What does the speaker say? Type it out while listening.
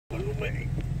way.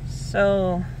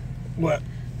 So, What?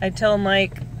 I tell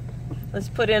Mike, let's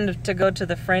put in to go to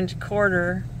the French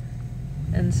Quarter.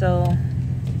 And so...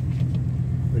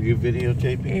 Are you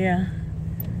videotaping? Yeah.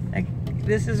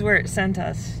 This is where it sent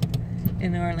us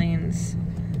in New Orleans.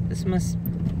 This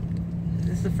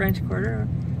is the French Quarter?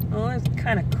 Oh, it's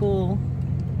kind of cool.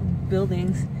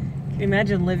 Buildings. Can you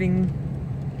imagine living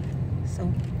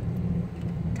so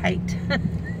tight?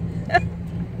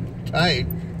 Tight?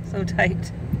 So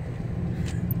tight.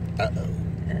 Uh-oh.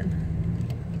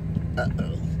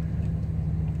 Uh-oh.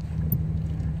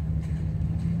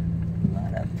 A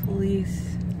lot of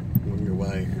police. Wonder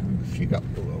why she got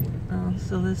pulled over. Oh,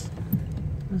 so this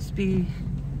must be...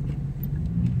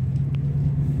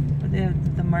 What, they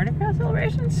have the Mardi Gras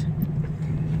celebrations?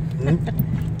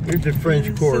 Here's the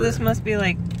French Quarter. So this must be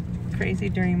like crazy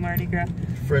during Mardi Gras.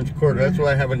 French Quarter. That's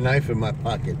why I have a knife in my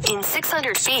pocket. In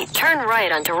 600 feet, turn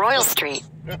right onto Royal Street.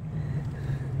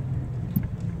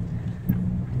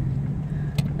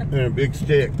 And a big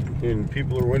stick. And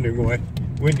people are wondering why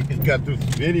Wendy's got this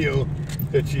video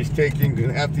that she's taking,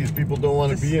 and half these people don't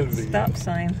want to be in the video. Stop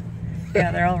sign.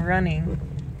 Yeah, they're all running.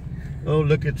 Oh,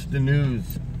 look, it's the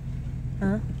news.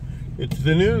 Huh? It's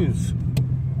the news.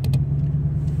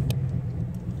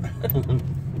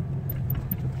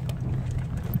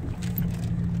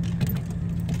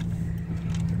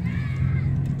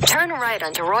 Turn right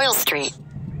onto Royal Street.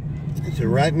 So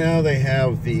right now they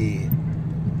have the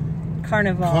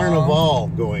Carnival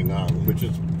going on, which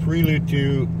is prelude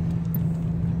to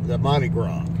the Mardi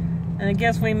Gras. And I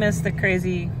guess we missed the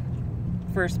crazy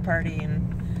first party and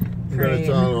But it's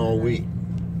on all week.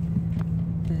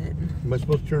 Am I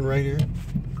supposed to turn right here?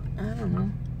 I don't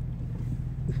know.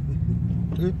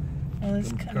 Oh,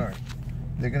 this kind car.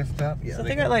 They're gonna stop? Yeah. So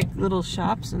they got like little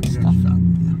shops and stuff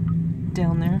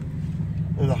down there.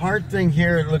 Well, the hard thing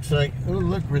here, it looks like, oh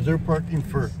look, reserve parking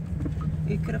for...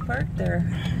 You could have parked there.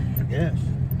 Yes.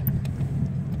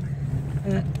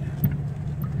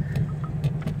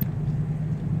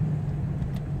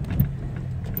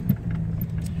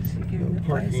 So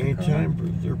parking anytime,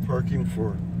 reserve parking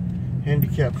for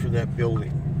handicap for that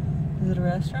building. Is it a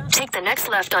restaurant? Take the next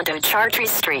left onto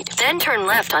Chartres Street, then turn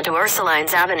left onto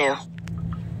Ursulines Avenue.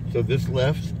 So this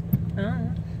left,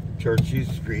 Oh. Chartres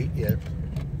Street, yeah.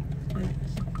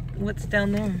 What's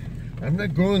down there? I'm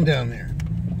not going down there.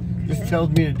 Just tells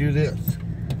me to do this.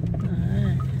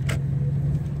 Alright.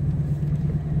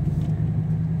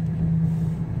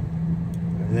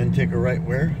 And then take a right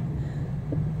where?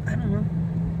 I don't know.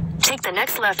 Take the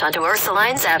next left onto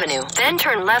Ursulines Avenue, then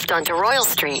turn left onto Royal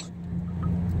Street.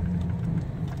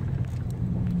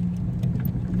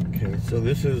 Okay, so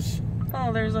this is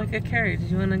Oh, there's like a carriage.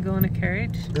 You want to go in a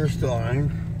carriage?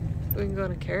 Ursuline. We can go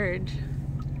in a carriage.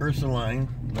 Ursuline,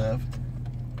 left.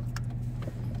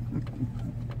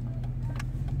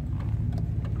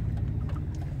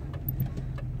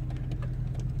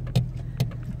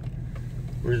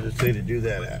 Where does it say to do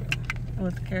that at?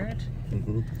 With the carriage?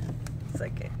 Mm-hmm. It's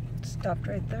like it stopped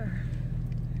right there.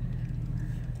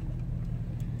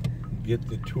 Get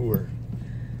the tour.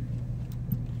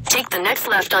 Take the next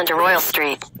left onto Royal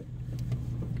Street.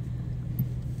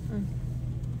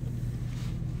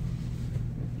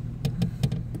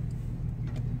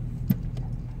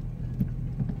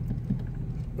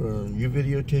 You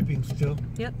videotaping still?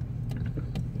 Yep.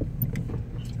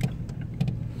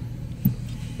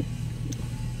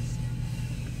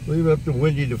 Leave it up to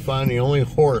Wendy to find the only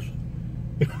horse.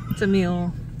 It's a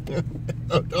mule.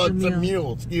 Oh, it's a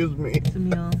mule, excuse me. It's a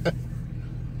mule.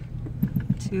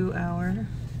 2 hour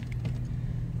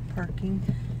parking.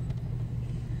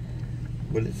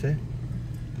 What did it say?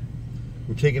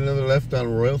 You take another left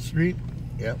on Royal Street?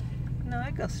 Yep. No,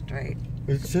 I go straight.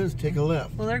 It says take a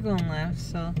left. Well, they're going left,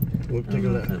 so We'll take a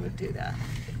left. I would do that.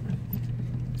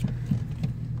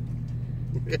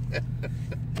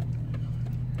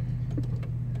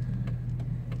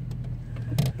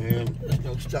 And there's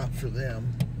no stop for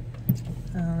them.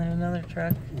 Oh, there's another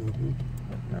truck Mm-hmm.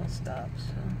 with no stops.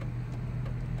 So.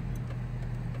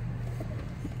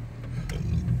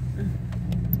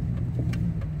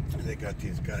 They got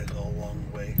these guys all along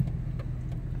the way.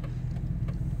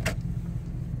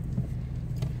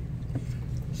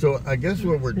 So I guess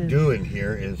what we're doing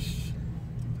here is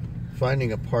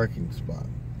finding a parking spot.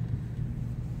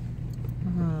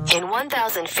 In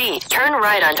 1,000 feet, turn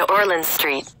right onto Orleans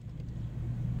Street.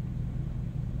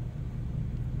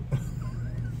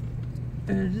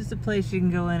 There's just a place you can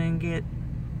go in and get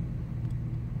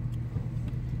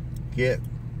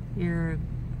your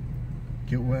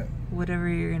what? whatever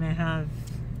you're gonna have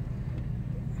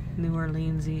New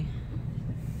Orleans-y.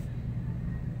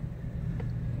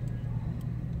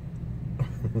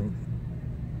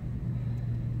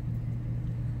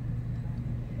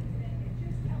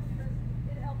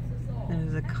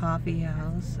 a coffee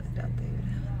house. I doubt they would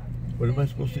have. What am I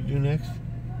supposed to do next?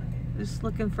 Just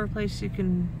looking for a place you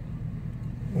can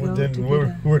Well, go then to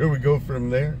where do we go from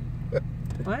there?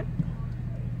 What?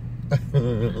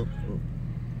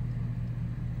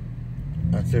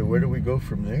 I said, where do we go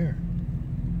from there?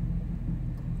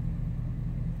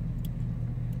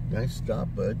 Nice stop,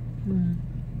 bud. Hmm.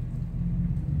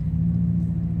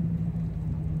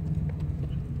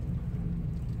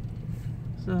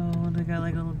 So they got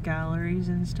like little galleries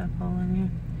and stuff all in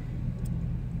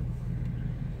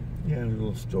here. Yeah,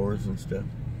 little stores and stuff.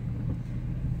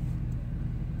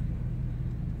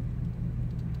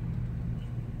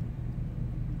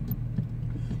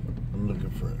 I'm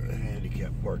looking for a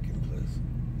handicap parking place.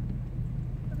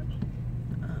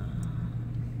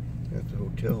 That's the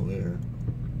hotel there.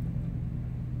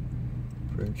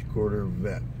 French Quarter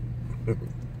Vet.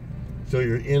 So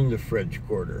you're in the French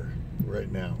Quarter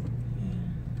right now.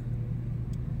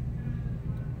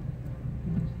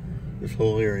 This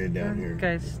whole area down here.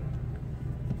 Guys.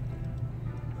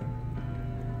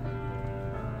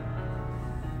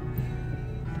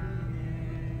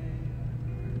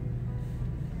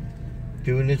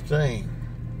 Doing his thing.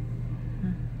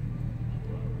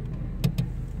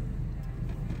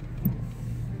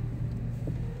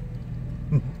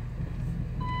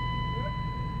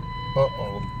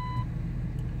 Uh-oh.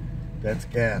 That's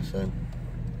gas, son.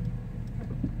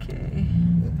 Okay.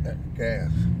 That's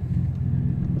gas.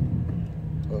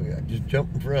 Oh yeah, just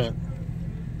jump in front.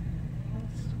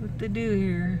 That's what they do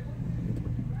here.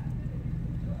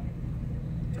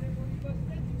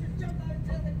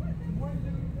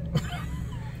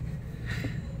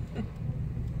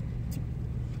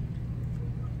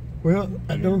 Well,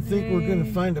 I don't think we're gonna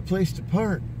find a place to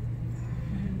park.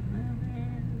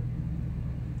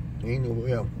 Ain't no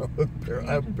way.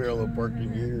 I've parallel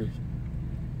parking years.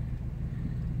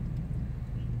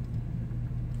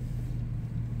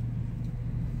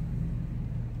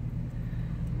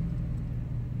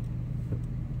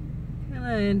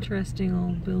 Interesting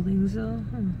old buildings, though.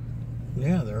 Huh?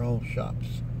 Yeah, they're all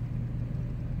shops.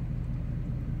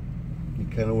 You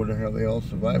kind of wonder how they all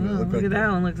survive. Oh, look at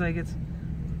that one. Looks like it's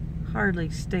hardly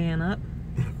staying up.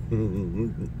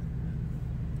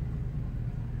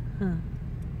 Huh.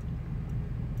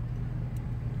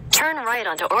 Turn right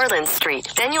onto Orland Street.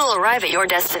 Then you'll arrive at your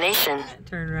destination.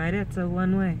 Turn right. It's a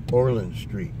one-way. Orland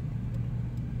Street.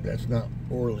 That's not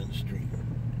Orland Street.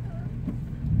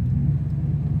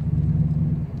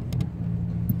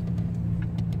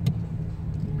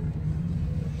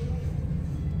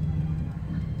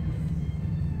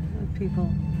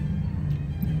 People.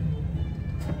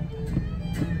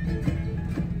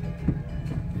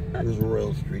 Here's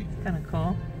Royal Street. Kind of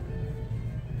cool.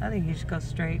 I think you should go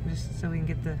straight just so we can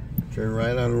get the. Turn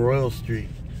right on Royal Street.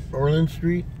 Orland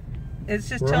Street? It's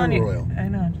just We're telling on you. Royal. I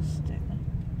know. Just.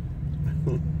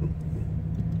 You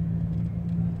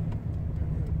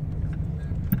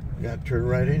gotta turn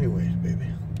right anyways, baby.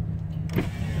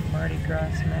 Mardi Gras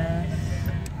Mass.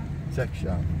 Sex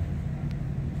shop.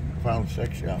 Found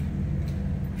sex shop.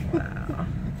 Wow.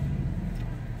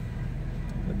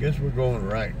 I guess we're going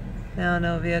right.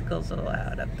 No vehicles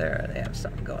allowed up there. They have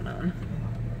something going on.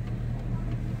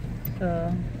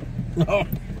 So. No.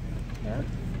 Yeah.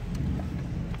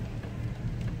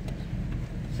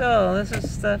 So this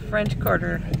is the French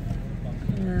Quarter.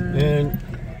 And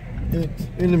it's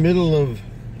in the middle of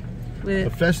a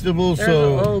festival, there's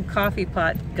so an old coffee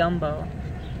pot gumbo.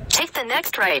 Take the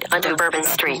next right onto Bourbon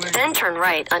Street. Then turn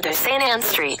right onto St. Anne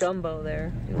Street. Gumbo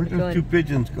there. where do those two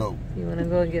pigeons go? You want to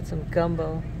go and get some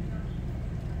gumbo?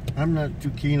 I'm not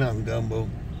too keen on gumbo.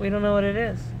 We don't know what it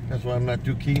is. That's why I'm not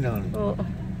too keen on it. Well,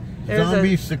 there's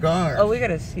Zombie cigars. Oh, we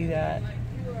gotta see that.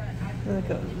 Like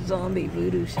a zombie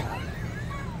voodoo shop.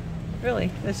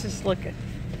 Really? Let's just look at.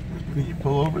 Can you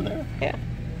pull over there? Yeah.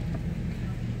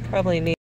 Probably need.